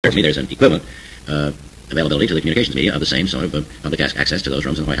To me, there's an equivalent availability to the communications media of the same sort of public access to those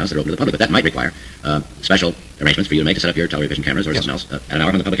rooms in the White House that are open to the public. But that might require special arrangements for you to make to set up your television cameras or something else at an hour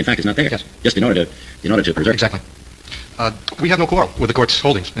when the public, in fact, is not there. Yes. Just in order to preserve. Exactly. We have no quarrel with the court's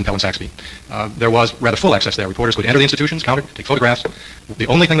holdings in Pell and Saxby. There was rather full access there. Reporters could enter the institutions, counter, take photographs. The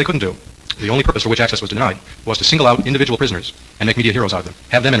only thing they couldn't do, the only purpose for which access was denied, was to single out individual prisoners and make media heroes out of them,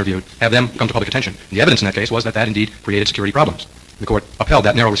 have them interviewed, have them come to public attention. And the evidence in that case was that that indeed created security problems. The court upheld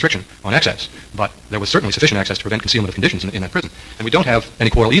that narrow restriction on access, but there was certainly sufficient access to prevent concealment of conditions in that prison. And we don't have any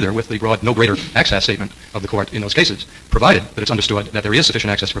quarrel either with the broad no greater access statement of the court in those cases, provided that it's understood that there is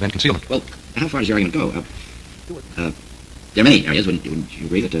sufficient access to prevent concealment. Well, how far does your argument go? There are many areas when you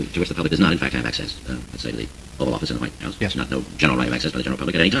agree that to which the public does not, in fact, have access. Let's say to the Oval Office in the White House. Yes. Not no general right of access by the general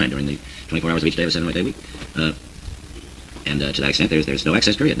public at any time during the 24 hours of each day of a 7-day week. And to that extent, there's no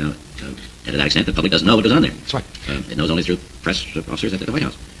access period. Now, and to that extent, the public doesn't know what goes on there. That's right. It knows only through press officers at the White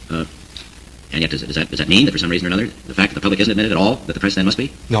House. And yet, does that mean that for some reason or another, the fact that the public isn't admitted at all, that the press then must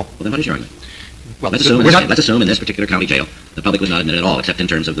be? No. Well, then what is your argument? Well, let's assume in this particular county jail, the public was not admitted at all, except in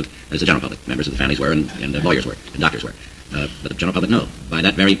terms of as the general public. Members of the families were, and lawyers were, and doctors were. But the general public, no. By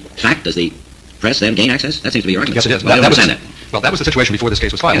that very fact, does the press then gain access? That seems to be your argument. Yes, it is. Well, I don't understand that. Well, that was the situation before this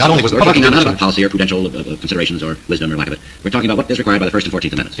case was filed. Yes, not only was the we're public talking not about policy or prudential considerations or wisdom or lack of it. We're talking about what is required by the First and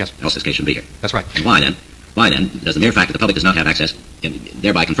 14th Amendments. Yes. Else this case shouldn't be here. That's right. And why then does the mere fact that the public does not have access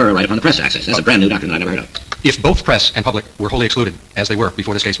thereby confer a right upon the press access? That's a brand new doctrine that I never heard of. If both press and public were wholly excluded, as they were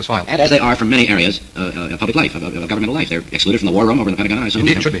before this case was filed. And as they are from many areas of public life, of governmental life. They're excluded from the war room over in the Pentagon, I assume.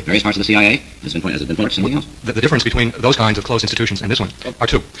 Indeed, it should be. Various parts of the CIA, as has been pointed out, something else. The difference between those kinds of closed institutions and this one are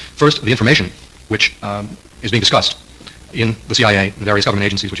two. First, the information which is being discussed in the CIA and various government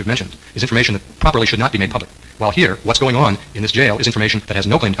agencies which you've mentioned is information that properly should not be made public. While here, what's going on in this jail is information that has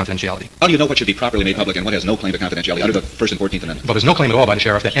no claim to confidentiality. How do you know what should be properly made public and what has no claim to confidentiality under the First and 14th Amendments? Well, there's no claim at all by the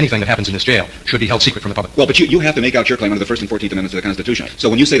sheriff that anything that happens in this jail should be held secret from the public. Well, but you have to make out your claim under the First and 14th Amendments of the Constitution. So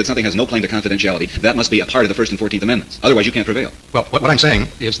when you say that something has no claim to confidentiality, that must be a part of the First and 14th Amendments. Otherwise, you can't prevail. Well, what I'm saying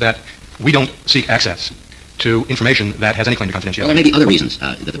is that we don't seek access to information that has any claim to confidentiality. Well, there may be other reasons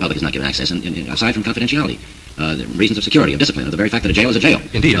that the public is not given access, aside from confidentiality. The reasons of security, of discipline, of the very fact that a jail is a jail.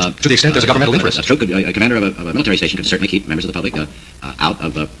 Indeed, to the extent there's a governmental interest. A commander of a military station could certainly keep members of the public out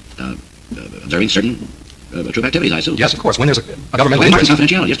of observing certain troop activities, I assume. Yes, of course. When there's a governmental interest.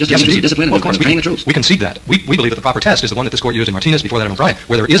 Confidentiality. Just yes, discipline well, of course, training the troops. We concede that. We believe that the proper test is the one that this court used in Martinez, before that in O'Brien,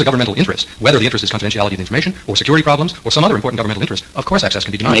 where there is a governmental interest, whether the interest is confidentiality of the information, or security problems, or some other important governmental interest. Of course, access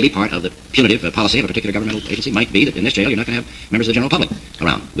can be denied. Maybe part of the punitive policy of a particular governmental agency might be that in this jail you're not going to have members of the general public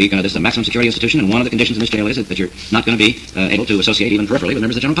around. This is a maximum security institution, and one of the conditions in this jail is that you're not going to be able to associate even peripherally with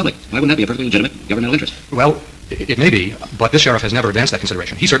members of the general public. Why wouldn't that be a perfectly legitimate governmental interest? Well, it may be, but this sheriff has never advanced that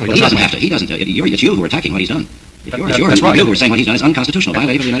consideration. He certainly doesn't have to. He doesn't. It's you who are attacking what he's done. That's right. You who are saying what he's done is unconstitutional,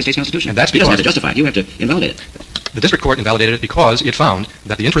 violative of the United States Constitution. And that's he because doesn't have to justify it. You have to invalidate it. The district court invalidated it because it found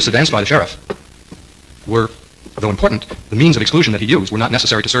that the interests advanced by the sheriff were, though important, the means of exclusion that he used were not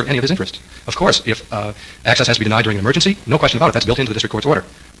necessary to serve any of his interests. Of course, if access has to be denied during an emergency, no question about it. That's built into the district court's order.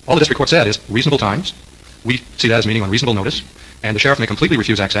 All the district court said is reasonable times. We see that as meaning on reasonable notice. And the sheriff may completely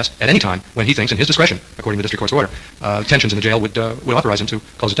refuse access at any time when he thinks, in his discretion, according to the district court's order, tensions in the jail would authorize him to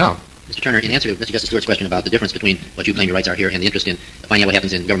close it down. Mr. Turner, in answer to Mr. Justice Stewart's question about the difference between what you claim your rights are here and the interest in finding out what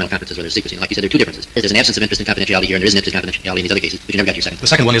happens in governmental conferences where there's secrecy, like you said, there are two differences. There's an absence of interest in confidentiality here, and there is an interest in confidentiality in these other cases, but you never got your second. The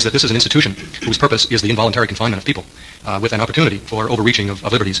second one is that this is an institution whose purpose is the involuntary confinement of people, with an opportunity for overreaching of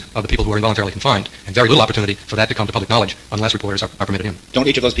liberties of the people who are involuntarily confined, and very little opportunity for that to come to public knowledge unless reporters are permitted in. Don't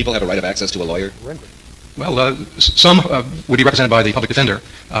each of those people have a right of access to a lawyer? Well, some would be represented by the public defender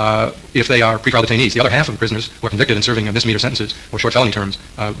if they are pretrial detainees. The other half of the prisoners who are convicted and serving misdemeanor sentences or short felony terms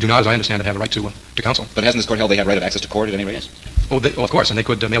do not, as I understand it, have a right to counsel. But hasn't this court held they have right of access to court at any rate? Oh, of course, and they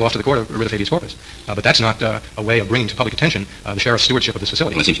could mail off to the court a writ of habeas corpus. But that's not a way of bringing to public attention the sheriff's stewardship of this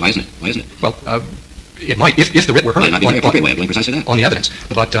facility. Well, it seems, why isn't it? Well, it might, if the writ were heard. It might be the appropriate way of doing precisely that. On the evidence.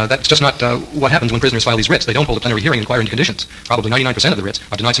 But that's just not what happens when prisoners file these writs. They don't hold a plenary hearing and inquire into conditions. Probably 99% of the writs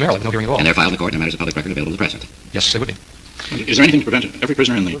are denied summarily with no hearing at all. And they're filed in the court and matters of public record available to the press, aren't they? Yes, they would be. Is there anything to prevent every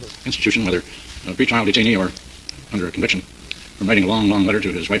prisoner in the institution, whether a pretrial detainee or under a conviction, from writing a long, long letter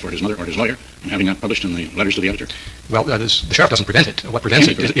to his wife or his mother or his lawyer and having that published in the letters to the editor? Well, the sheriff doesn't prevent it. What prevents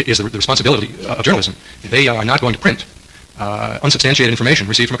it is the responsibility of journalism. They are not going to print unsubstantiated information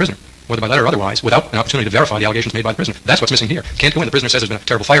received from a prisoner, whether by letter or otherwise, without an opportunity to verify the allegations made by the prisoner. That's what's missing here. Can't go in. The prisoner says there's been a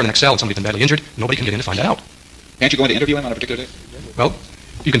terrible fire in the next cell and somebody's been badly injured. Nobody can get in to find that out. Can't you go in to interview him on a particular day? Well,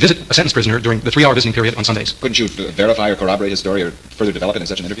 you can visit a sentenced prisoner during the 3-hour visiting period on Sundays. Couldn't you verify or corroborate his story or further develop it in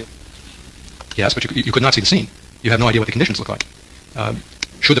such an interview? Yes, but you could not see the scene. You have no idea what the conditions look like.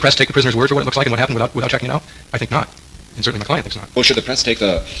 Should the press take the prisoner's word for what it looks like and what happened without checking it out? I think not. And certainly my client thinks not. Well, should the press take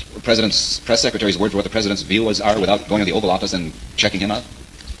the president's press secretary's word for what the president's views are without going to the Oval Office and checking him out?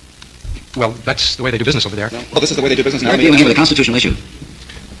 Well, that's the way they do business over there. Well, this is the way they do business now. We're dealing here with a constitutional issue.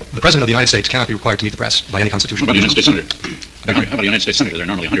 The President of the United States cannot be required to meet the press by any constitution. What about the United States Senator? How about a United States Senator? There are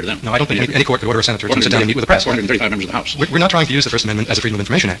normally 100 of them. No, I don't think any court could order a senator to sit down and meet with the press. 435 members of the House. We're not trying to use the First Amendment as a Freedom of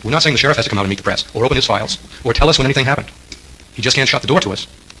Information Act. We're not saying the sheriff has to come out and meet the press, or open his files, or tell us when anything happened. He just can't shut the door to us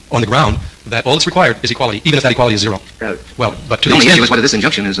on the ground that all that's required is equality, even if that equality is zero. Well, but to The the only issue extent... is whether this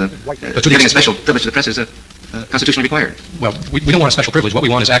injunction is giving a special privilege to the press is constitutionally required. Well, we don't want a special privilege. What we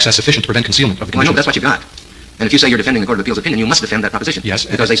want is access sufficient to prevent concealment of the Well, I know conditions. that's what you've got. And if you say you're defending the Court of Appeals opinion, you must defend that proposition. Yes.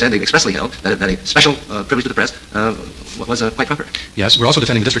 Because they said, they expressly held, that a special privilege to the press was quite proper. Yes, we're also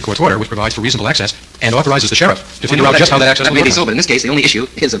defending the district court's order, which provides for reasonable access and authorizes the sheriff to figure out just how that access That will may be work. so, but in this case, the only issue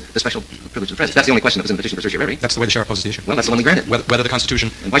is the special privilege to the press. That's the only question that was in the petition for certiorari. That's the way the sheriff poses the issue. Well, that's the one we granted. Whether the Constitution...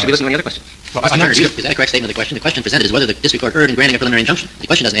 And why should we listen to any other question? Well, I'm not... Is that a correct statement of the question? The question presented is whether the district court erred in granting a preliminary injunction. The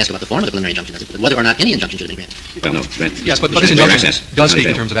question doesn't ask about the form of the preliminary injunction, does it? But whether or not any injunction should have been granted. Well, no. Yes, but this injunction does speak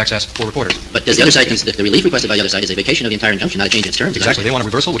in terms of access for reporters. But does the other side, the relief requested by the other side is a vacation of the entire injunction, not a change in its terms? Exactly. They want a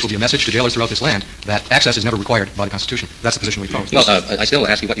reversal, which will be a message to jailers throughout this land that access is never required by the Constitution. That's the position we pose. Well, I still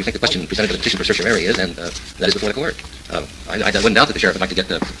ask you what you think the question presented by the petition for certiorari is, and that is before the court. I wouldn't doubt that the sheriff would like to get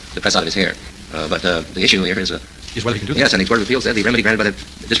the press out of his hair. But the issue here is... Is whether he can do that. Yes, and the Court of Appeals said the remedy granted by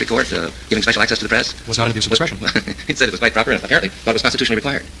the district court giving special access to the press Was not an abuse of discretion. He said it was quite proper and apparently thought it was constitutionally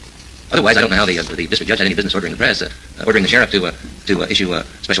required. Otherwise, I don't know how the district judge had any business ordering the press, ordering the sheriff to issue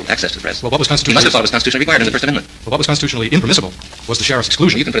special access to the press. Well, what was He must constitutionally... have thought it was constitutionally required in the First Amendment. Well, what was constitutionally impermissible was the sheriff's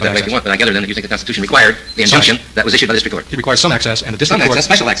exclusion. You can put it that of way if you access. want, but I gather then that you think the Constitution required the injunction that was issued by the district court. It requires some access, and the Some district court... access,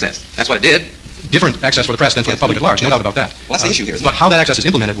 special access. That's what it did. Different access for the press than for the public at large, no doubt about that. Well, that's the issue here, isn't But how that access is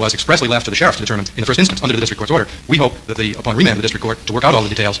implemented was expressly left to the sheriff to determine in the first instance under the district court's order. We hope that upon remand of the district court to work out all the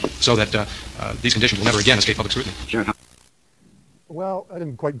details so that these conditions will never again escape public scrutiny. Sheriff, Well, I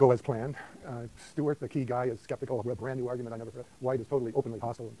didn't quite go as planned. Stewart, the key guy, is skeptical of a brand new argument I never heard. White is totally openly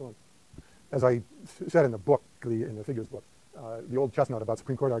hostile and so on. As I said in the book, in the figures book, the old chestnut about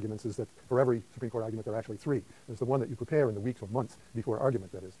Supreme Court arguments is that for every Supreme Court argument there are actually three. There's the one that you prepare in the weeks or months before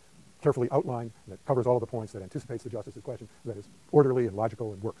argument that is carefully outlined, that covers all of the points, that anticipates the justice's question, that is orderly and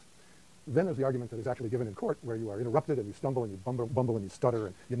logical and works. Then there's the argument that is actually given in court where you are interrupted and you stumble and you bumble and you stutter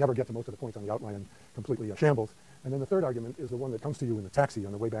and you never get to most of the points on the outline and completely shambles. And then the third argument is the one that comes to you in the taxi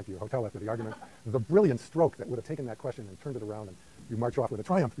on the way back to your hotel after the argument. The brilliant stroke that would have taken that question and turned it around and you march off with a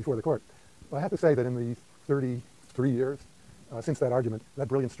triumph before the court. Well, I have to say that in the 33 years since that argument, that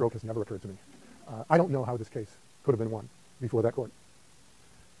brilliant stroke has never occurred to me. I don't know how this case could have been won before that court.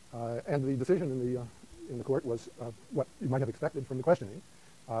 And the decision in the court was what you might have expected from the questioning,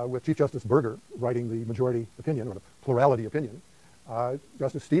 with Chief Justice Berger writing the majority opinion, or the plurality opinion,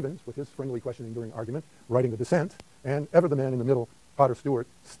 Justice Stevens, with his friendly questioning during argument, writing the dissent, and ever the man in the middle, Potter Stewart,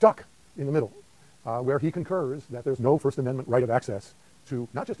 stuck in the middle, where he concurs that there's no First Amendment right of access to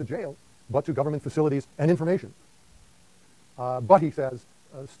not just a jail, but to government facilities and information. But he says,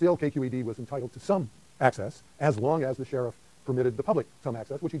 still KQED was entitled to some access as long as the sheriff permitted the public some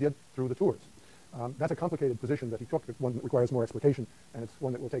access, which he did through the tours. That's a complicated position that he took, one that requires more explication, and it's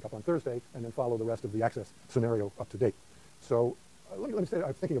one that we'll take up on Thursday and then follow the rest of the access scenario up to date. So let me say, I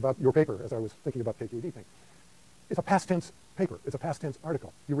was thinking about your paper as I was thinking about KQED thing. It's a past tense paper. It's a past tense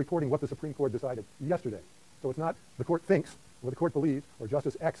article. You're reporting what the Supreme Court decided yesterday. So it's not the court thinks, or the court believes, or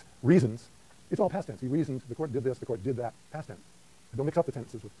Justice X reasons. It's all past tense. He reasons the court did this, the court did that, past tense. Don't mix up the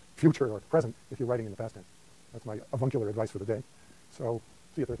tenses with future or present if you're writing in the past tense. That's my avuncular advice for the day. So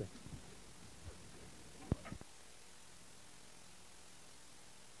see you Thursday.